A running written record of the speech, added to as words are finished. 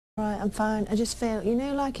Right, I'm fine. I just feel, you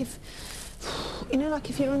know, like if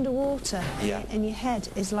you're underwater, yeah, and your head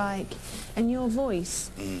is like, and your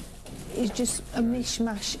voice is just a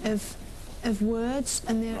mishmash of words,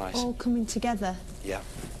 and they're all coming together. Yeah.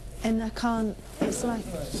 And I can't, it's like...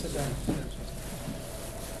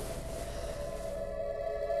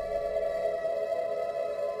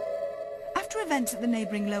 After events at the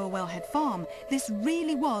neighbouring Lower Wellhead farm, this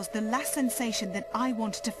really was the last sensation that I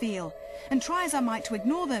wanted to feel. And try as I might to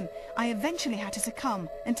ignore them, I eventually had to succumb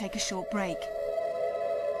and take a short break.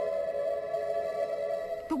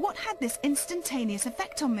 But what had this instantaneous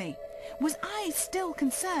effect on me? Was I still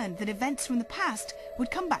concerned that events from the past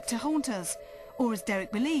would come back to haunt us? Or, as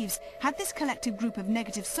Derek believes, had this collective group of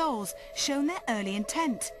negative souls shown their early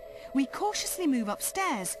intent? We cautiously move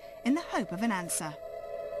upstairs in the hope of an answer.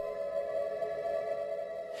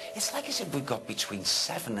 It's like as if we've got between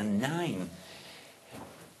 7 and 9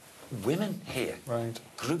 women here,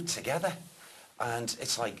 grouped together. And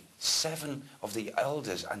it's like 7 of the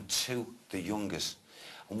elders and 2 the youngest.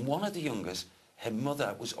 And one of the youngest, her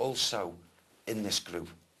mother was also in this group.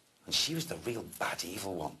 And she was the real bad,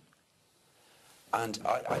 evil one. And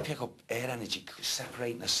I pick up air energy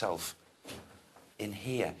separating herself in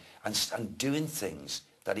here and doing things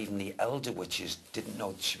that even the elder witches didn't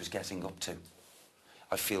know that she was getting up to.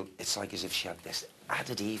 I feel it's like as if she had this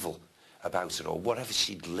added evil about it, or whatever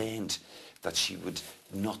she'd learned, that she would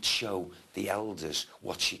not show the elders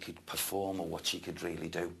what she could perform or what she could really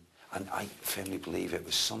do. And I firmly believe it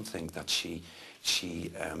was something that she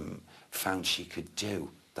found she could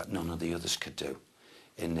do that none of the others could do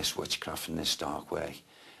in this witchcraft, in this dark way.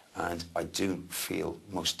 And I do feel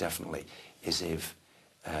most definitely as if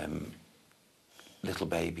little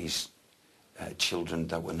babies, children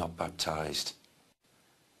that were not baptized,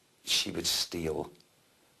 she would steal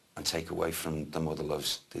and take away from the mother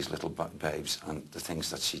loves, these little babes, and the things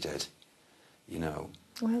that she did, you know.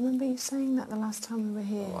 I remember you saying that the last time we were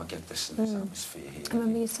here. Oh, I get this in this atmosphere here. I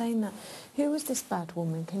remember you saying that. Who was this bad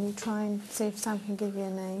woman? Can you try and see if Sam can give you a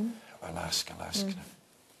name? I'll ask.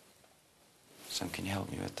 Sam, can you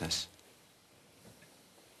help me with this?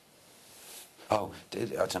 Oh,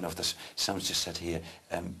 I don't know if this... Sam's just said here,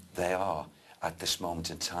 they are, at this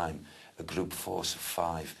moment in time, a group force of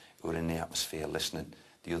 5 who are in the atmosphere listening.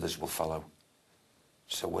 The others will follow.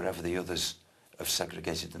 So wherever the others have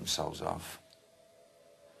segregated themselves off,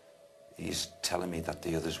 he's telling me that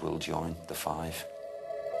the others will join the 5.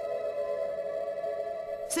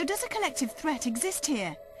 So does a collective threat exist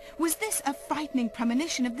here? Was this a frightening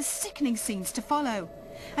premonition of the sickening scenes to follow?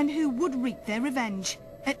 And who would reap their revenge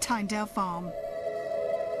at Tynedale Farm?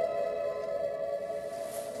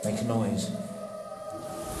 Make a noise.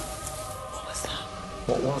 What was that?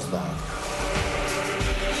 What was that?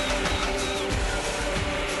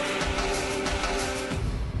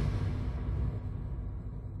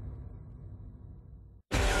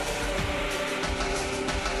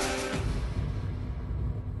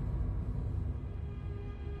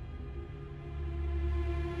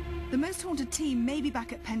 The Most Haunted team may be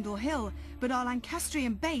back at Pendle Hill, but our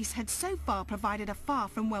Lancastrian base had so far provided a far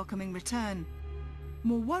from welcoming return.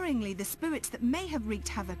 More worryingly, the spirits that may have wreaked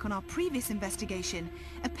havoc on our previous investigation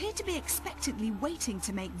appear to be expectantly waiting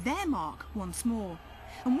to make their mark once more.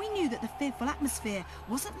 And we knew that the fearful atmosphere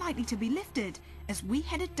wasn't likely to be lifted as we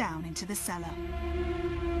headed down into the cellar.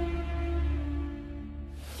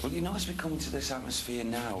 Well, you know, as we come into this atmosphere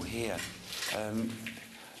now, here,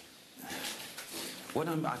 what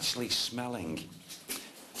I'm actually smelling,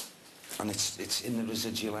 and it's in the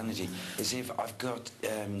residual energy, is if I've got,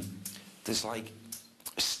 there's like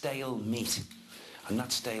stale meat, and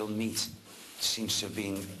that stale meat seems to have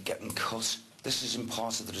been getting cut. This is in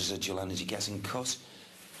part of the residual energy getting cut.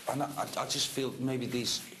 And I just feel maybe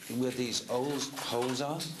these, where these holes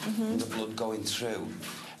are, and the blood going through,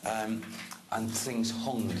 and things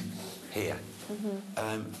hung here.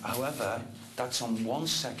 However, that's on one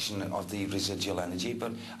section of the residual energy,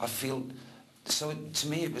 but I feel, so to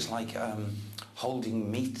me it was like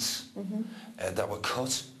holding meats that were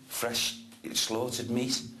cut, fresh, slaughtered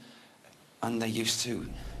meat, and they used to,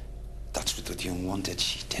 that's what the young one did,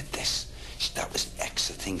 she did this. That was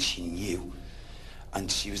extra things she knew,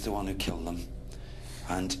 and she was the one who killed them,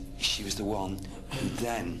 and she was the one who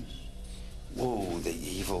then, whoa, the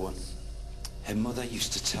evil one. Her mother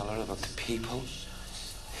used to tell her about the people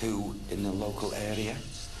who, in the local area,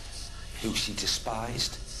 who she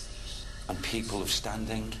despised, and people of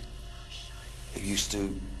standing who used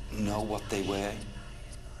to know what they were.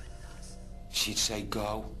 She'd say,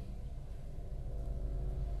 go,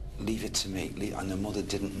 leave it to me, and her mother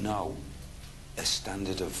didn't know a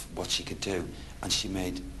standard of what she could do, and she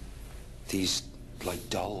made these like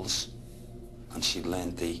dolls, and she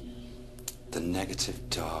learned the negative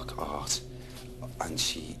dark art, and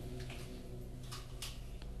she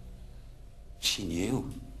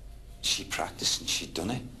knew. She practiced and she'd done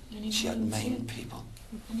it. She had maimed people.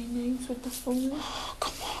 Any names with this woman? Oh,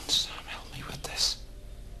 come on, Sam, help me with this.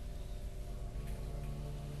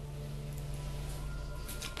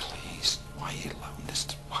 Please, why are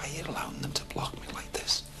you allowing them to block me like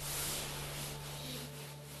this?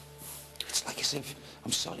 It's like as if,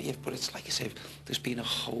 I'm sorry, but it's like as if there's been a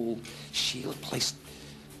whole shield placed.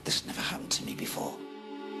 This never happened to me before.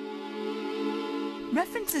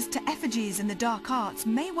 References to effigies in the dark arts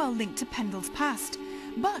may well link to Pendle's past,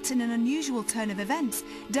 but in an unusual turn of events,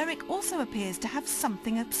 Derek also appears to have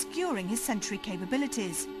something obscuring his sensory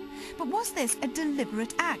capabilities. But was this a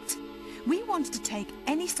deliberate act? We wanted to take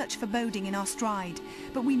any such foreboding in our stride,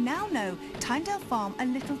 but we now know Tynedale Farm a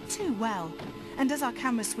little too well. And as our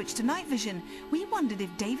cameras switched to night vision, we wondered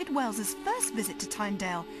if David Wells's first visit to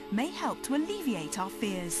Tynedale may help to alleviate our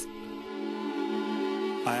fears.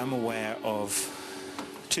 I am aware of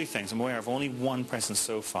two things. I'm aware of only one presence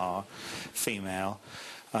so far, female,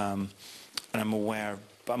 and I'm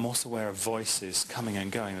also aware of voices coming and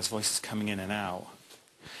going. There's voices coming in and out,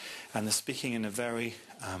 and they're speaking in a very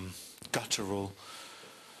guttural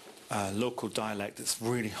local dialect that's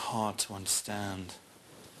really hard to understand.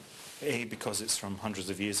 A, because it's from hundreds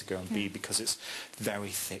of years ago, and B, because it's very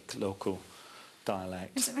thick local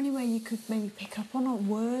dialect. Is there any way you could maybe pick up on a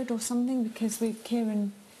word or something? Because with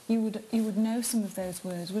Kieran, you would know some of those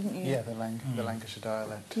words, wouldn't you? Yeah, the Lancashire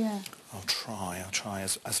dialect. Yeah. I'll try.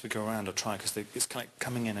 As we go around, I'll try, because it's kind of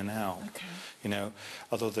coming in and out. Okay. You know,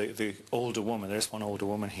 although the older woman, there's one older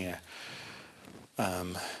woman here,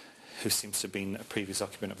 who seems to have been a previous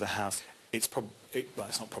occupant of the house. It's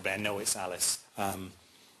not probably, I know it's Alice.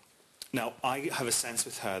 Now, I have a sense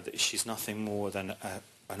with her that she's nothing more than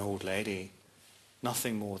an old lady.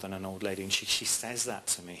 Nothing more than an old lady. And she says that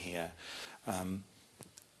to me here.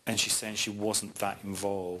 And she's saying she wasn't that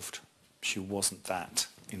involved. She wasn't that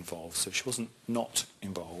involved. So she wasn't not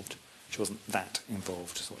involved. She wasn't that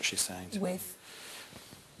involved, is what she's saying to me.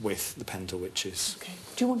 With the Pendle witches. Okay.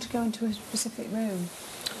 Do you want to go into a specific room?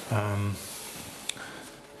 I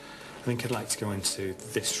think I'd like to go into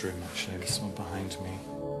this room, actually. There's one behind me.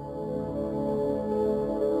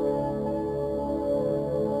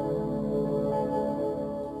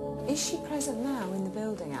 Is she present now in the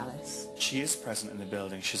building, Alice? She is present in the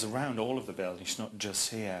building. She's around all of the buildings. She's not just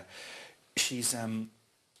here. She's, you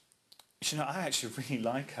know, I actually really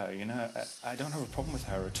like her, you know. I don't have a problem with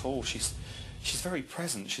her at all. She's very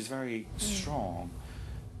present. She's very strong.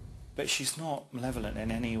 But she's not malevolent in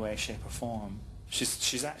any way, shape or form.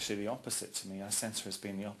 She's actually the opposite to me. I sense her as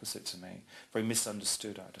being the opposite to me. Very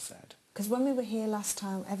misunderstood, I'd have said. Because when we were here last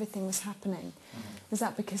time, everything was happening. Was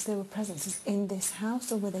that because there were presences in this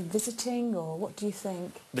house, or were they visiting, or what do you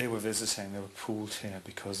think? They were visiting. They were pooled here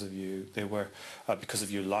because of you. They were because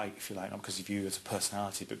of your light, if you like, not because of you as a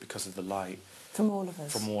personality, but because of the light. From all of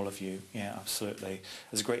us? From all of you, yeah, absolutely.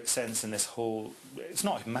 There's a great sense in this whole, it's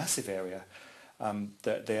not a massive area,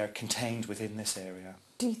 that they are contained within this area.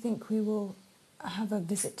 Do you think we will have a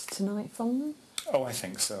visit tonight from them? Oh, I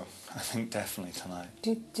think so. I think definitely tonight.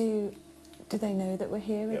 Do they know that we're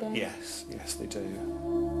here again? Yes, they do.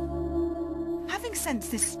 Having sensed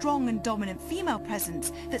this strong and dominant female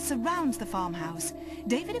presence that surrounds the farmhouse,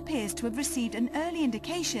 David appears to have received an early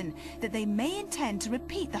indication that they may intend to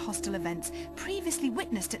repeat the hostile events previously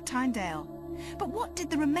witnessed at Tynedale. But what did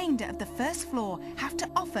the remainder of the first floor have to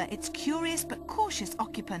offer its curious but cautious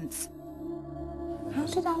occupants? How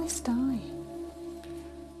did Alice die?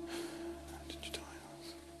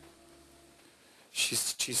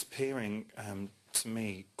 She's appearing to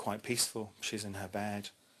me quite peaceful. She's in her bed,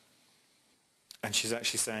 and she's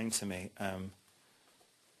actually saying to me,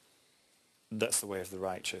 "That's the way of the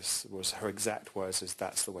righteous." Was her exact words? Is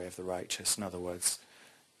 "That's the way of the righteous." In other words,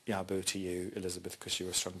 Yabu to you, Elizabeth, because you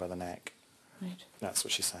were strung by the neck. Right. That's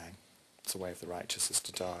what she's saying. It's the way of the righteous is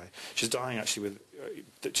to die. She's dying actually with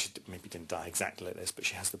that she maybe didn't die exactly like this, but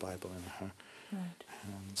she has the Bible in her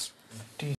hands.